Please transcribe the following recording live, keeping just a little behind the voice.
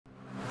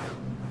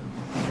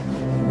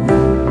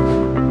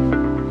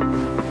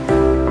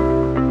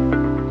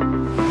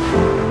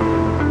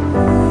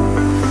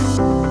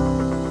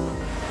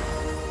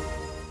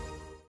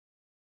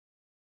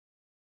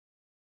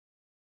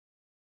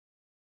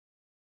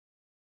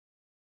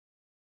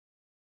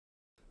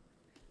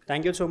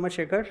Thank you so much,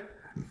 Shekhar,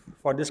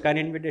 for this kind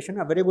invitation.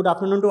 A very good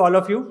afternoon to all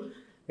of you.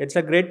 It's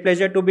a great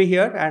pleasure to be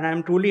here, and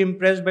I'm truly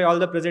impressed by all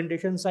the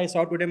presentations I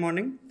saw today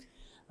morning.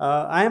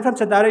 I am from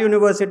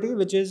Sitare-University,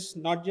 which is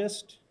not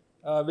just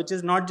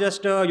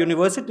a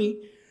university,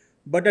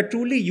 but a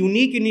truly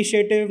unique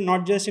initiative,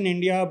 not just in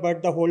India,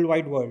 but the whole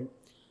wide world.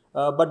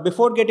 But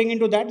before getting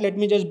into that, let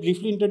me just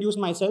briefly introduce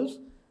myself.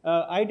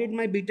 I did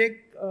my BTech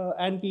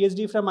and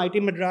PhD from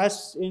IT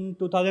Madras in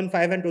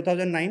 2005 and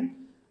 2009.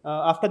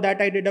 After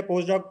that, I did a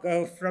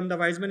postdoc from the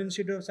Weizmann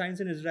Institute of Science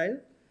in Israel.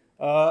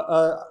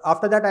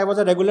 After that, I was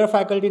a regular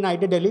faculty in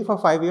IT Delhi for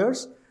 5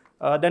 years.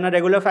 Then a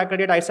regular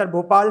faculty at ISAR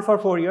Bhopal for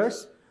 4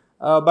 years.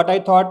 But I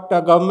thought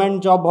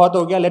government job bahut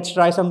ho gaya, let's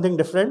try something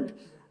different.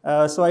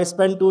 So I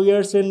spent 2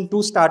 years in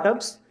 2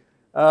 startups.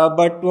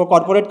 But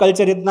corporate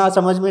culture itna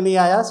samajh mein nahi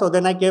aaya. So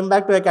then I came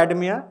back to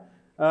academia.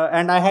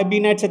 And I have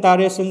been at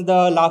Sitare since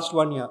the last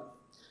 1 year.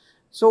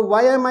 So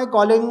why am I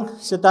calling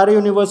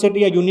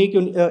Sitare-University a unique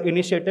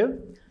initiative?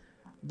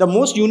 The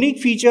most unique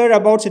feature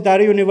about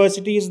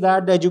Sitare-University is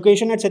that the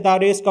education at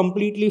Sitare is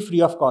completely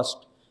free of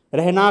cost.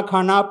 Rehna,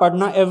 khana,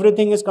 padna,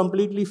 everything is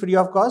completely free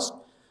of cost.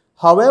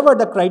 However,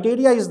 the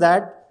criteria is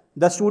that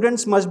the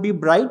students must be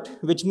bright,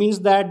 which means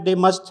that they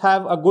must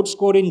have a good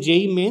score in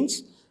JEE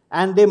mains,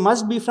 and they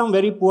must be from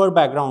very poor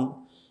background.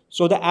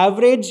 So the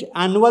average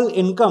annual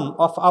income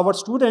of our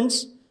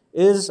students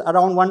is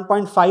around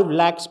 1.5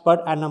 lakhs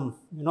per annum.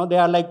 They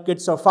are like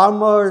kids of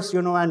farmers,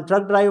 and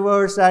truck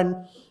drivers and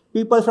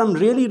people from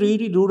really,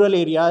 really rural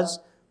areas,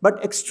 but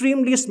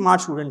extremely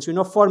smart students.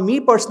 For me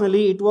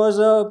personally, it was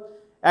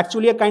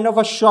actually a kind of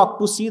a shock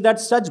to see that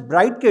such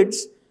bright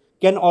kids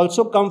can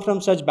also come from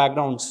such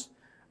backgrounds.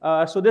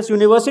 So this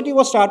university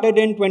was started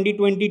in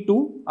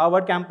 2022.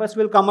 Our campus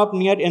will come up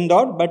near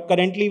Indore, but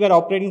currently we are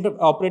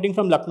operating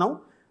from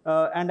Lucknow.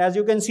 And as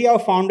you can see, our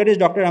founder is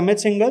Dr. Amit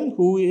Singhal,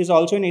 who is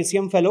also an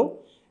ACM fellow.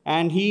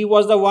 And he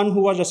was the one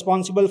who was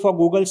responsible for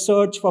Google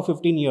search for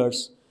 15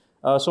 years.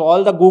 So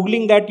all the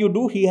Googling that you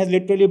do, he has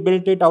literally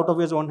built it out of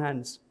his own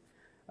hands.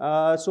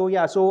 So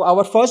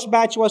our first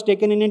batch was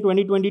taken in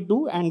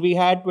 2022 and we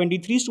had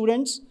 23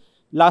 students.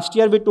 Last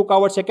year we took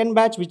our second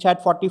batch, which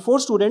had 44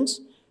 students.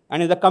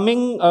 And in the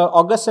coming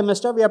August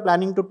semester, we are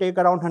planning to take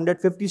around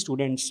 150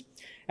 students.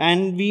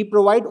 And we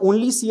provide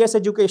only CS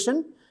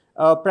education,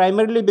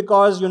 primarily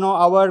because,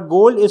 our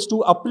goal is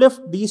to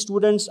uplift these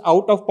students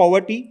out of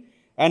poverty.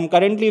 And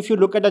currently, if you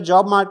look at the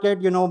job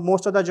market,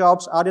 most of the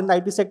jobs are in the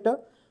IT sector.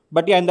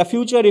 But yeah, in the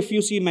future, if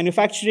you see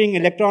manufacturing,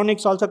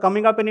 electronics also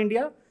coming up in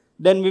India,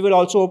 then we will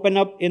also open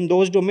up in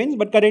those domains.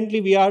 But currently,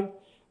 we are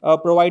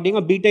providing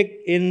a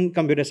BTech in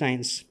computer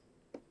science.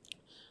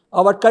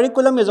 Our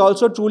curriculum is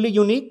also truly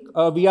unique.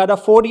 We are a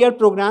 4-year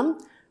program,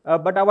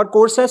 but our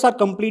courses are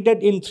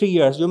completed in 3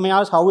 years. You may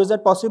ask, how is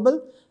that possible?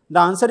 The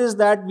answer is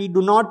that we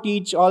do not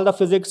teach all the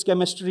physics,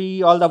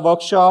 chemistry, all the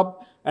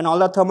workshop, and all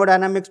the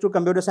thermodynamics to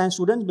computer science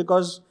students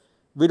because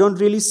we don't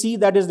really see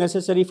that is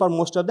necessary for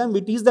most of them.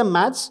 We teach them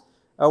maths,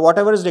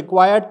 whatever is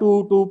required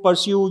to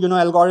pursue,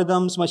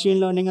 algorithms, machine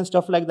learning and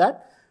stuff like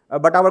that.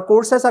 But our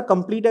courses are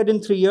completed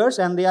in 3 years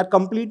and they are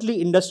completely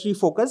industry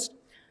focused.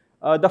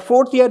 The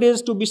 4th year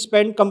is to be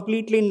spent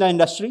completely in the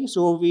industry.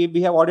 So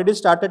we have already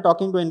started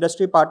talking to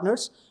industry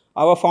partners.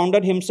 Our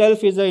founder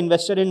himself is an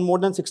investor in more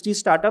than 60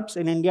 startups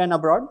in India and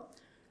abroad.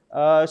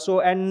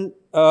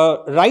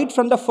 Right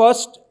from the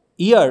first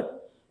year,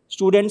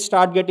 students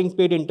start getting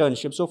paid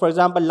internships. So for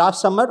example,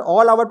 last summer,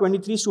 all our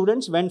 23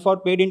 students went for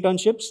paid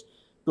internships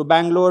to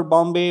Bangalore,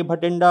 Bombay,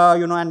 Bhatinda,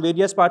 and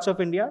various parts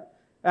of India.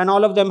 And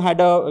all of them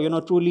had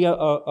a, truly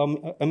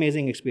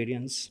amazing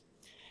experience.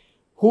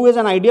 Who is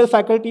an ideal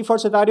faculty for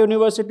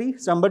Sitare-University?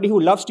 Somebody who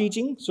loves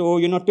teaching. So,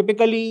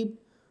 typically,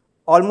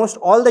 almost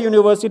all the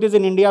universities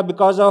in India,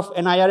 because of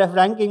NIRF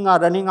ranking, are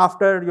running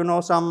after,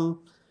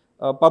 some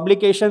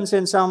publications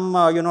in some,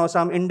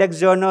 some index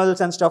journals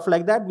and stuff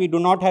like that. We do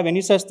not have any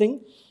such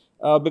thing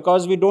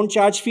because we don't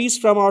charge fees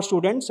from our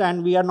students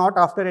and we are not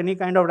after any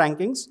kind of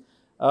rankings.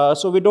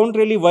 So we don't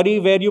really worry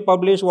where you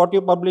publish, what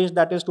you publish.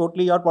 That is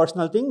totally your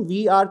personal thing.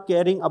 We are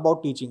caring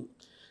about teaching.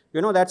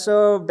 That's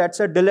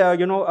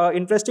a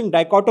interesting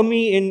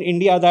dichotomy in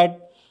India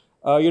that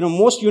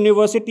most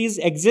universities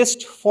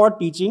exist for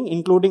teaching,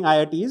 including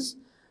IITs,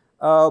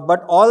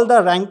 but all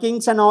the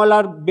rankings and all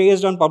are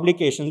based on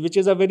publications, which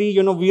is a very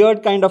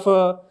weird kind of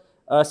a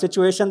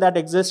situation that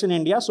exists in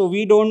India. So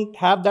we don't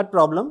have that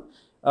problem.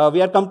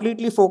 We are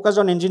completely focused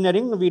on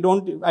engineering.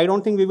 I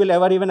don't think we will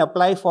ever even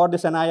apply for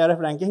this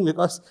NIRF ranking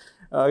because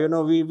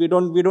we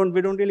don't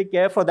really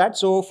care for that.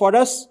 So for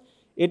us,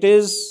 it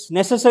is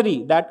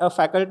necessary that a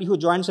faculty who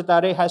joins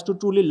Sitare has to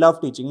truly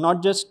love teaching,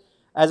 not just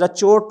as a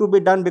chore to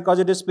be done because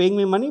it is paying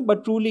me money,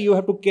 but truly you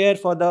have to care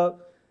for the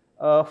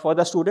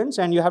students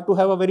and you have to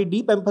have a very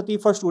deep empathy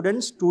for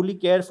students, truly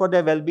care for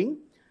their well-being.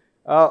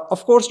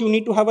 Of course, you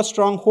need to have a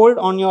strong hold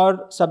on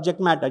your subject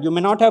matter. You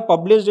may not have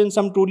published in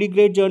some truly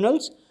great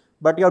journals,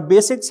 but your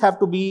basics have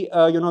to be,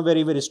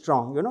 very, very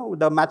strong.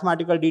 The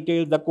mathematical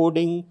details, the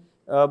coding,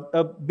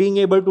 being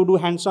able to do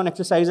hands-on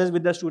exercises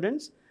with the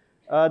students.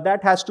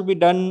 That has to be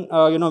done,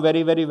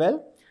 very, very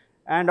well.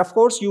 And of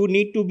course, you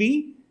need to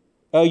be,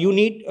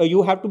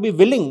 you have to be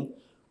willing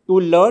to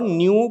learn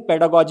new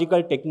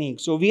pedagogical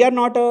techniques. So we are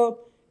not a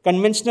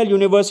conventional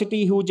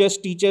university who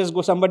just teaches,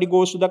 somebody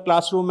goes to the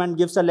classroom and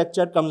gives a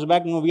lecture, comes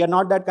back. No, we are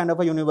not that kind of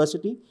a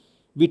university.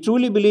 We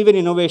truly believe in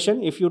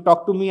innovation. If you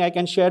talk to me, I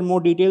can share more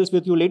details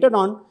with you later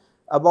on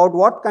about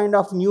what kind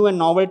of new and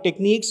novel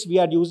techniques we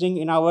are using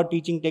in our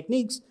teaching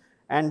techniques.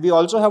 And we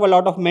also have a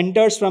lot of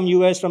mentors from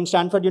US, from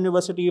Stanford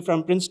University,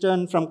 from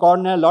Princeton, from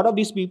Cornell, a lot of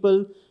these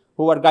people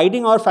who are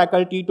guiding our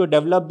faculty to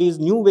develop these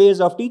new ways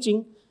of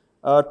teaching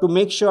to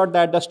make sure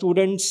that the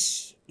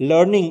students'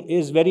 learning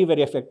is very,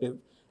 very effective.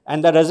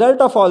 And the result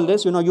of all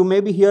this, you may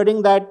be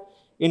hearing that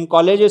in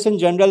colleges in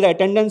general, the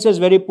attendance is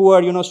very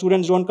poor,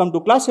 students don't come to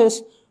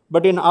classes.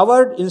 But in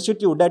our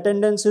institute, the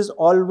attendance is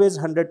always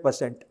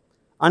 100%.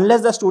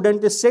 Unless the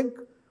student is sick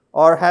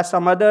or has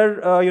some other,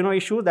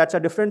 issue, that's a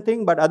different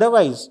thing. But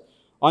otherwise,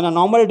 on a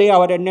normal day,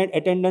 our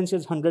attendance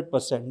is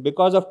 100%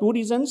 because of two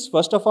reasons.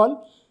 First of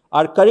all,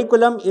 our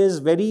curriculum is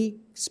very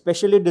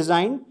specially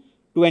designed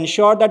to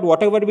ensure that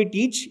whatever we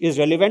teach is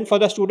relevant for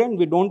the student.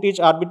 We don't teach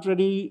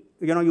arbitrary,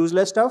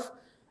 useless stuff.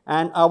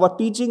 And our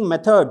teaching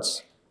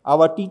methods,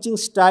 our teaching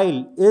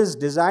style is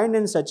designed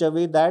in such a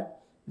way that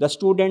the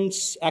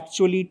students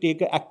actually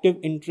take an active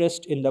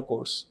interest in the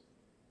course.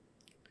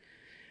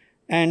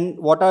 And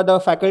what are the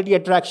faculty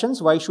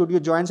attractions? Why should you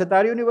join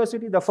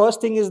Sitare-University? The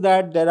first thing is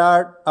that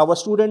our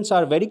students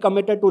are very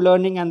committed to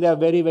learning and they are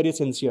very, very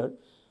sincere.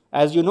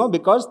 As you know,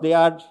 because they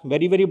are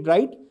very, very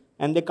bright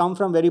and they come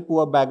from very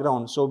poor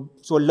backgrounds. So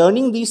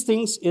learning these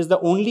things is the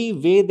only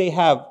way they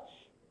have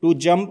to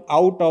jump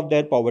out of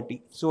their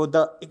poverty. So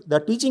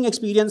the teaching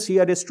experience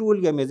here is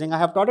truly amazing. I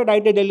have taught at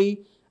IIT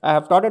Delhi, I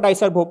have taught at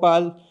ISAR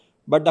Bhopal,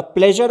 but the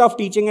pleasure of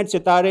teaching at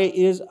Sitare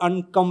is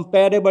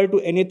uncomparable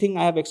to anything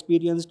I have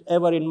experienced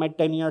ever in my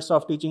 10 years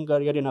of teaching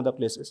career in other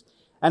places.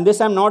 And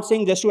this I'm not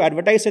saying just to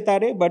advertise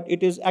Sitare, but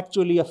it is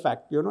actually a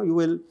fact. You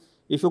will,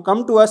 if you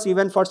come to us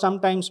even for some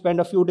time, spend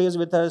a few days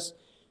with us,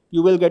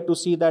 you will get to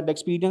see that the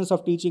experience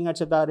of teaching at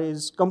Sitare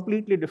is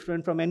completely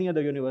different from any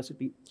other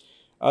university.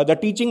 The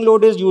teaching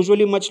load is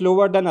usually much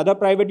lower than other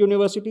private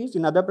universities.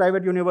 In other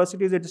private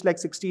universities, it is like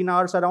 16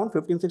 hours around,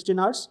 15, 16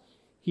 hours.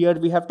 Here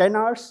we have 10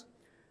 hours.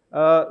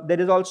 There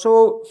is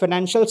also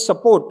financial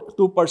support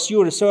to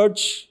pursue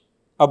research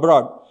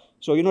abroad.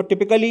 So,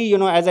 typically,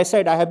 as I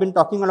said, I have been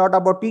talking a lot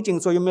about teaching.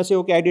 So you may say,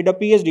 okay, I did a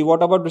PhD.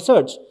 What about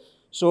research?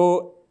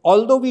 So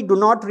although we do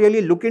not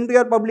really look into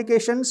your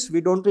publications,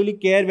 we don't really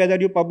care whether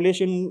you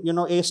publish in,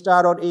 A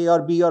star or A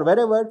or B or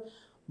wherever.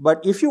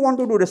 But if you want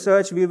to do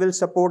research, we will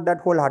support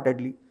that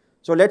wholeheartedly.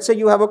 So let's say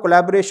you have a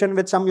collaboration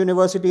with some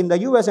university in the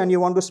US and you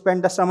want to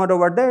spend the summer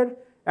over there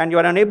and you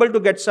are unable to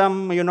get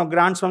some,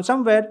 grants from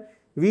somewhere,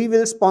 we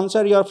will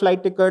sponsor your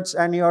flight tickets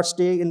and your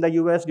stay in the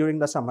US during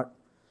the summer.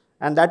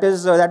 And that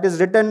is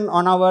written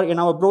on in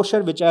our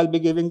brochure, which I'll be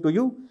giving to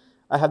you.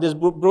 I have this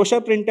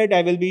brochure printed.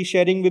 I will be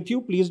sharing with you.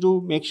 Please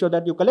do make sure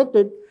that you collect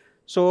it.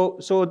 So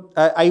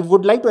I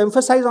would like to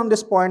emphasize on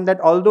this point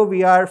that although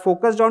we are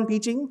focused on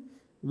teaching,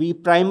 we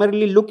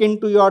primarily look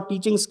into your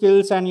teaching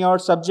skills and your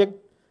subject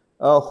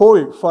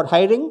hold for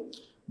hiring.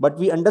 But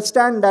we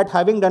understand that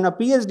having done a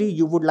PhD,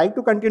 you would like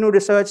to continue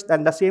research,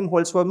 and the same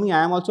holds for me.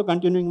 I am also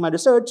continuing my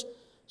research.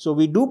 So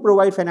we do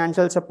provide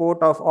financial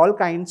support of all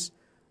kinds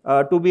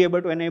to be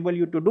able to enable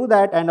you to do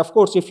that. And of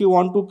course, if you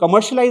want to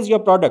commercialize your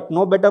product,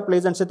 no better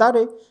place than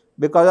Sitare,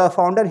 because our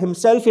founder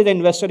himself is an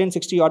investor in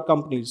 60-odd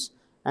companies.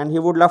 And he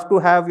would love to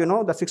have, the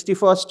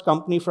 61st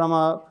company from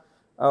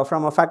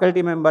a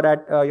faculty member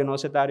at,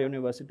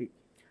 Sitare-University.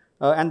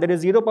 And there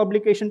is zero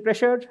publication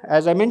pressure,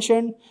 as I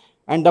mentioned.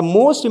 And the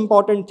most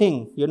important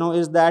thing,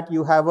 is that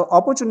you have an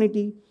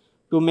opportunity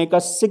to make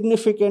a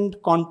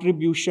significant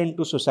contribution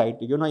to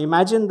society.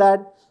 Imagine that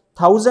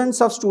thousands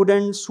of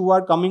students who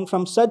are coming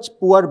from such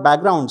poor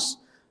backgrounds,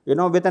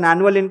 with an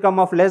annual income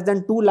of less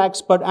than 2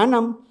 lakhs per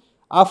annum,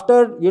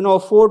 after,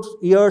 4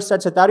 years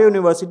at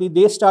Sitare-University,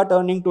 they start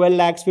earning 12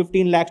 lakhs,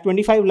 15 lakhs,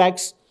 25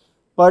 lakhs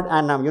per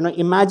annum.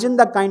 Imagine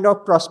the kind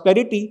of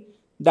prosperity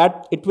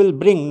that it will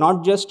bring,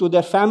 not just to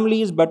their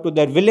families, but to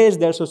their village,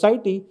 their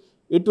society.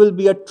 It will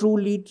be a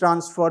truly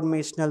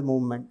transformational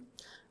movement.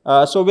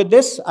 So with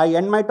this, I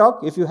end my talk.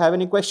 If you have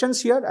any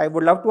questions here, I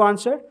would love to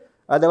answer.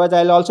 Otherwise,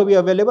 I'll also be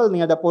available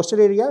near the poster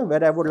area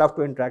where I would love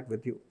to interact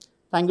with you.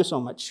 Thank you so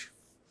much.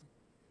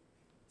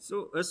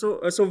 So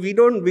we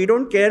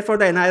don't care for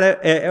the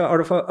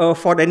NIRF or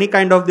for any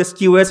kind of this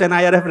QS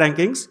NIRF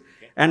rankings,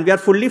 and we are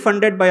fully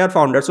funded by our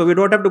founder. So we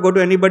don't have to go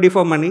to anybody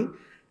for money,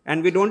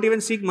 and we don't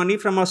even seek money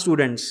from our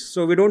students.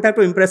 So we don't have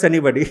to impress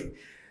anybody.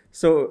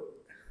 So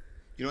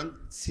you don't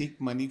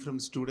seek money from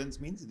students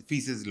means the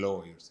fees is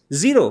low.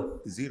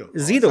 Zero. Zero.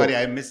 Zero. Sorry,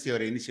 I missed your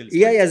initial.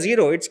 Yeah,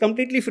 zero. It's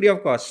completely free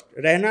of cost.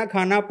 Rehna,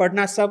 khana,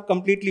 padna, sab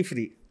completely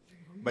free.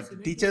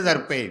 But teachers are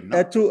paid,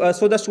 no?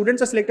 So the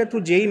students are selected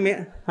through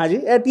JEE.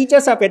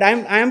 Teachers are paid.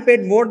 I am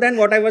paid more than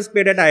what I was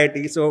paid at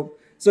IIT. So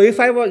if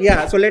I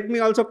was, so let me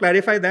also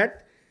clarify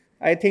that.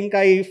 I think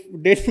I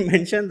did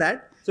mention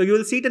that. So you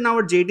will see it in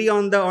our JD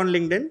on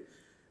LinkedIn.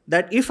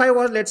 that if I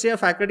was, let's say, a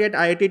faculty at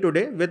IIT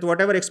today, with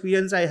whatever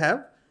experience I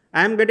have,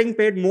 I am getting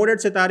paid more at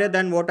Sitare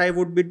than what I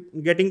would be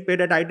getting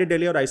paid at IIT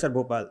Delhi or IISER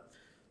Bhopal.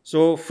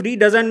 So free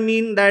doesn't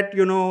mean that,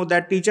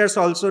 that teachers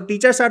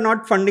are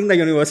not funding the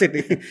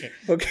university.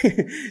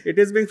 Okay. It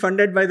is being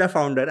funded by the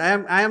founder.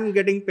 I am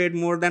getting paid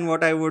more than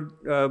what I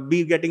would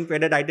be getting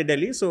paid at IIT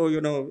Delhi. So,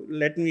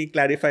 let me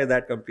clarify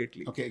that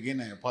completely. Okay.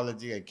 Again, I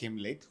apologize. I came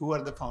late. Who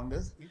are the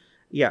founders?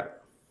 Yeah.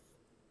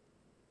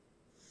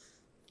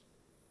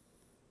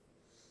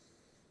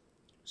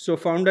 So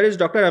founder is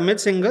Dr. Amit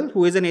Singhal,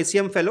 who is an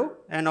ACM fellow.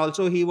 And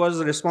also he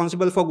was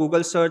responsible for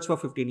Google search for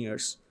 15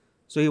 years.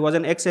 So he was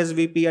an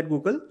ex-SVP at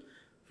Google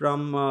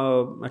from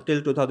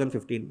till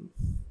 2015.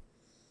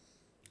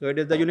 So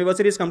the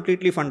university is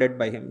completely funded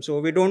by him.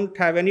 So we don't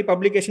have any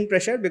publication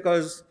pressure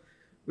because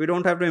we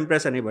don't have to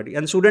impress anybody.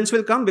 And students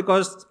will come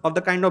because of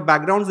the kind of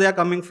backgrounds they are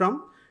coming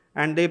from,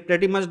 and they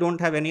pretty much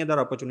don't have any other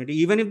opportunity.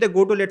 Even if they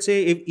go to, let's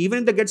say, even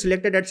if they get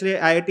selected at, say,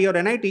 IIT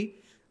or NIT,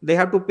 they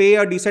have to pay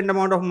a decent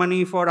amount of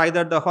money for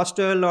either the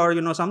hostel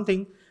or,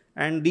 something.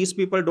 And these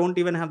people don't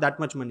even have that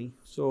much money.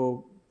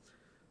 So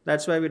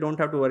that's why we don't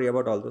have to worry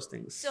about all those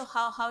things. So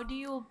how do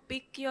you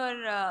pick your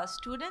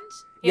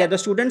students? Yeah, the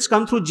students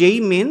come through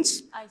JEE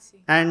mains. I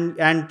see.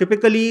 And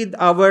typically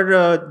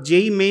our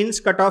JEE mains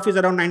cutoff is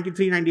around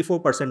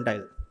 93-94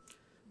 percentile.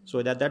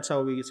 So that's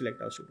how we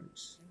select our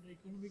students.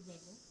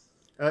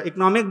 And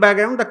economic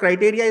background, the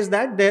criteria is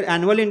that their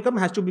annual income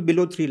has to be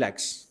below 3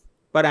 lakhs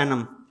per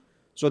annum.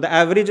 So the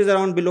average is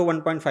around below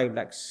 1.5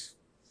 lakhs.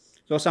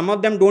 So some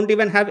of them don't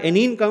even have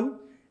any income,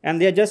 and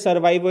they are just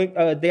surviving.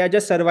 They are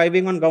just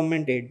surviving on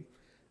government aid.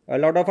 A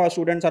lot of our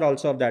students are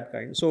also of that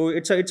kind. So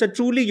it's a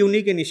truly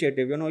unique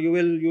initiative. You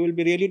will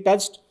be really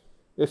touched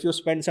if you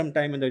spend some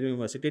time in the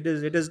university. It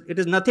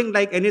is nothing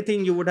like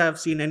anything you would have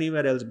seen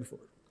anywhere else before.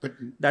 But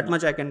that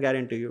much I can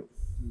guarantee you.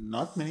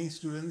 Not many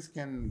students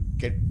can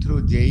get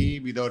through JEE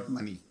without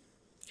money.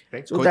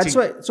 Right? So that's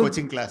why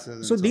coaching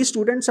classes. So these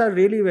students are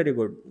really very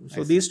good.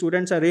 So these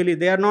students are really,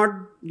 they are not,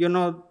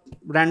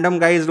 random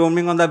guys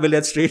roaming on the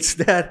village streets.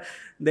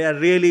 They are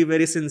really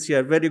very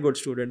sincere, very good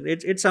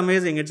students. It's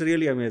amazing. It's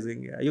really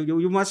amazing. Yeah.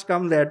 You must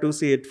come there to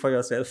see it for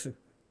yourself.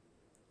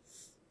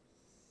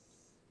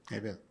 I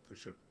will, for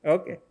sure.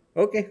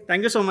 Okay.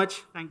 Thank you so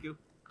much. Thank you.